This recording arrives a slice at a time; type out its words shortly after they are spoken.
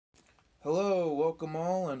Hello, welcome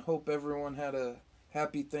all, and hope everyone had a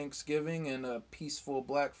happy Thanksgiving and a peaceful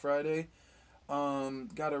Black Friday.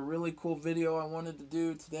 Got a really cool video I wanted to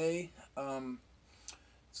do today.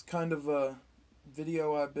 It's kind of a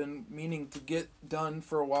video I've been meaning to get done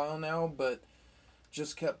for a while now, but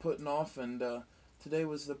just kept putting off, and today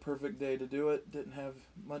was the perfect day to do it. Didn't have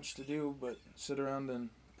much to do but sit around and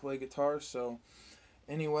play guitar, so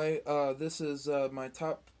anyway, this is my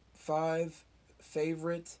top 5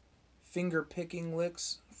 favorite finger picking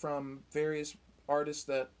licks from various artists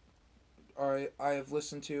that I have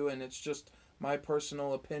listened to, and it's just my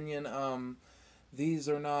personal opinion. These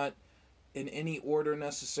are not in any order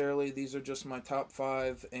necessarily. These are just my top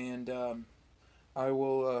 5, and I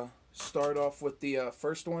will start off with the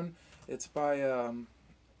first one. It's by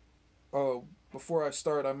oh, before I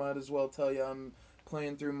start, I might as well tell you I'm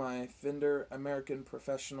playing through my Fender American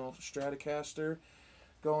Professional Stratocaster,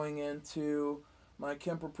 going into my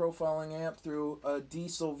Kemper profiling amp through a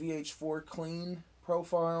Diesel VH4 clean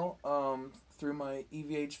profile, through my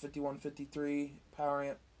EVH 5153 power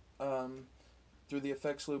amp, through the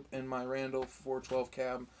effects loop, and my Randall 412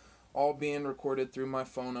 cab, all being recorded through my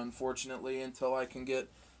phone, unfortunately, until I can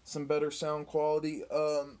get some better sound quality.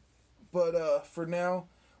 But for now,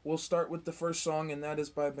 we'll start with the first song, and that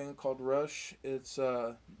is by a band called Rush. It's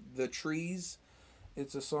The Trees.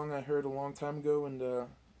 It's a song I heard a long time ago, and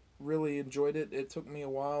really enjoyed it. It took me a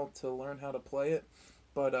while to learn how to play it,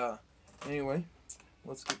 but anyway,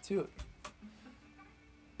 let's get to it.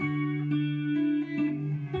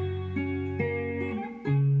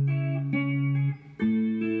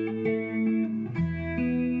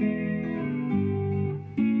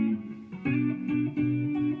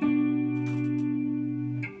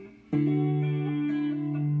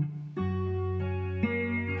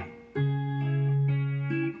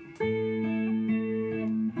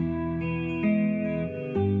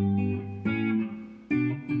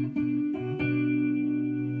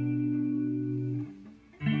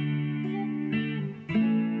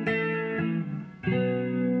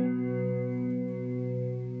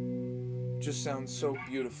 Just sounds so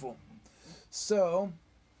beautiful. So,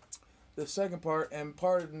 the second part, and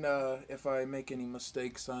pardon if I make any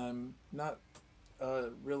mistakes, I'm not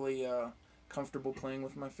really comfortable playing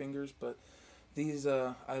with my fingers, but these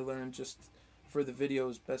I learned just for the video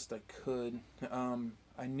as best I could.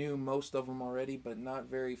 I knew most of them already, but not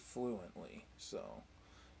very fluently, so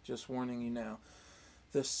just warning you now.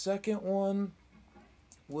 The second one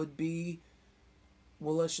would be,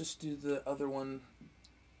 well, let's just do the other one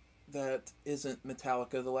that isn't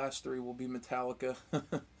Metallica. The last 3 will be Metallica.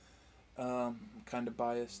 Kind of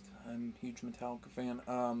biased. I'm a huge Metallica fan.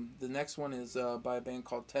 The next one is by a band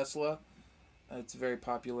called Tesla. It's a very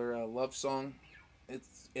popular love song.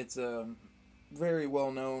 It's very well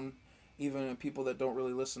known, even people that don't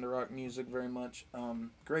really listen to rock music very much.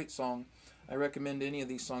 Great song. I recommend any of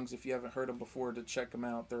these songs, if you haven't heard them before, to check them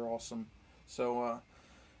out. They're awesome. So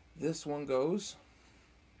this one goes.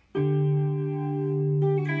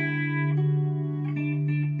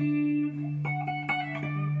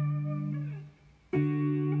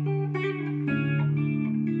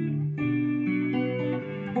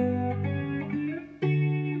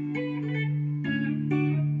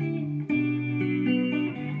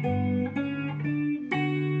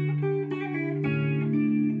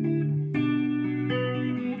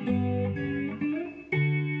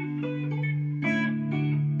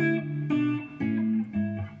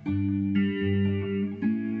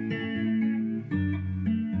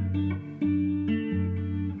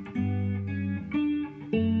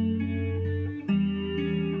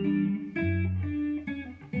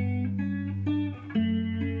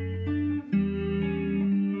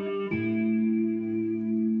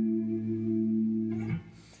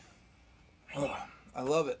 I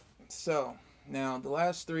love it. So, now the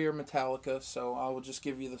last 3 are Metallica, so I will just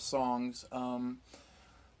give you the songs.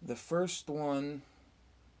 The first one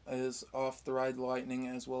is Off the Ride Lightning,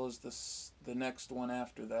 as well as the next one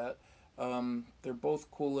after that. They're both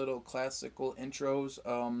cool little classical intros.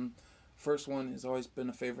 First one has always been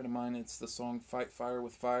a favorite of mine. It's the song Fight Fire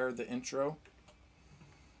with Fire, the intro.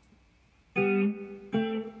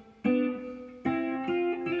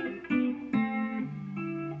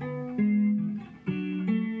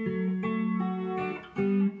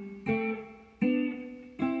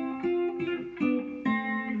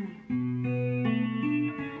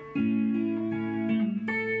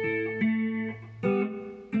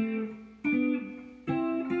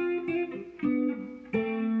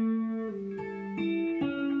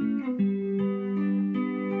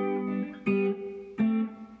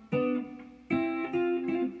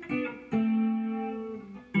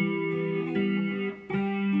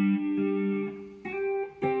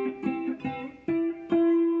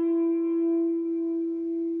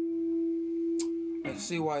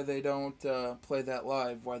 see why they don't play that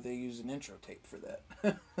live, why they use an intro tape for that.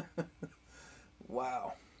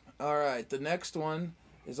 Wow. Alright, the next one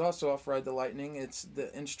is also off Ride the Lightning. It's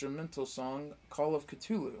the instrumental song Call of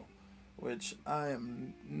Cthulhu, which I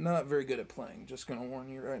am not very good at playing, just gonna warn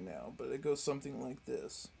you right now, but it goes something like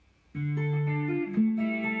this.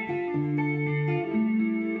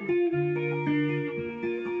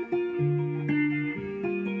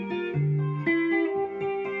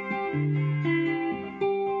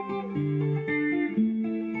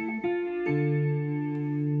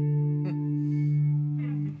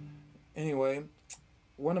 Anyway,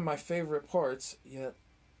 one of my favorite parts, yet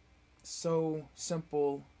so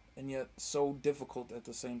simple and yet so difficult at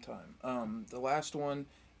the same time. The last one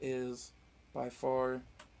is by far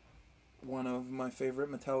one of my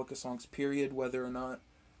favorite Metallica songs, period, whether or not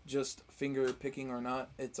just finger picking or not.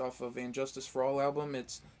 It's off of And Justice for All album.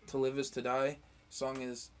 It's To Live Is to Die. Song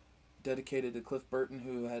is dedicated to Cliff Burton,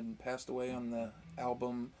 who had passed away on the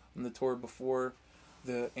album, on the tour before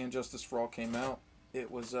the And Justice for All came out.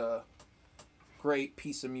 It was a great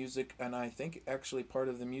piece of music, and I think actually part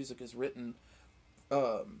of the music is written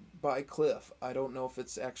by Cliff. I don't know if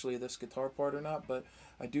it's actually this guitar part or not, but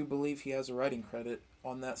I do believe he has a writing credit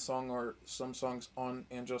on that song or some songs on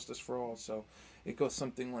And Justice for All. So it goes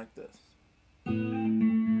something like this.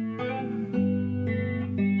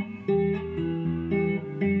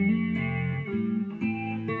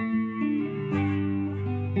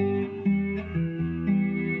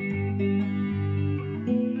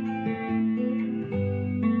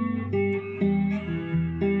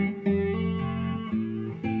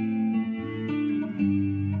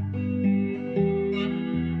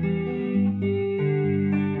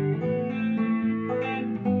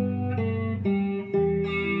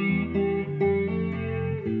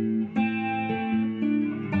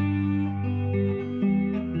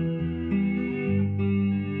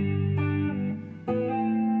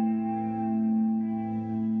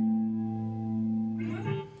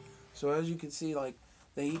 So as you can see, like,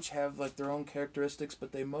 they each have like their own characteristics,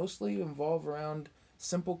 but they mostly involve around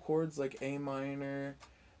simple chords like A minor,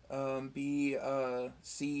 B,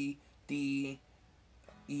 C, D,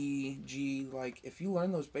 E, G. Like, if you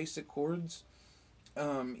learn those basic chords,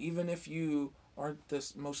 even if you aren't the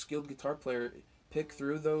most skilled guitar player, pick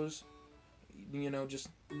through those, just...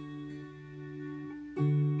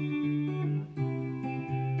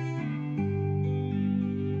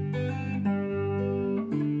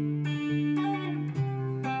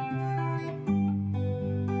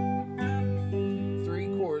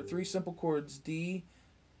 Three simple chords, D,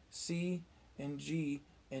 C, and G,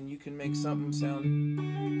 and you can make something sound.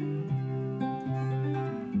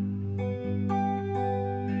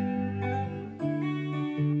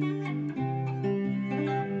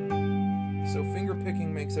 So finger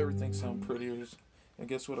picking makes everything sound prettier, I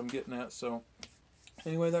guess what I'm getting at. So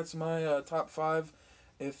anyway, that's my top 5.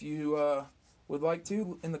 If you would like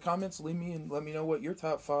to, in the comments, leave me and let me know what your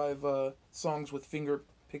top 5 songs with finger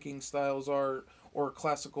picking styles are, or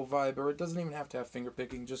classical vibe, or it doesn't even have to have finger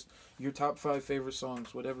picking, just your top 5 favorite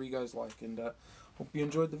songs, whatever you guys like. And hope you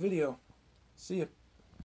enjoyed the video. See ya.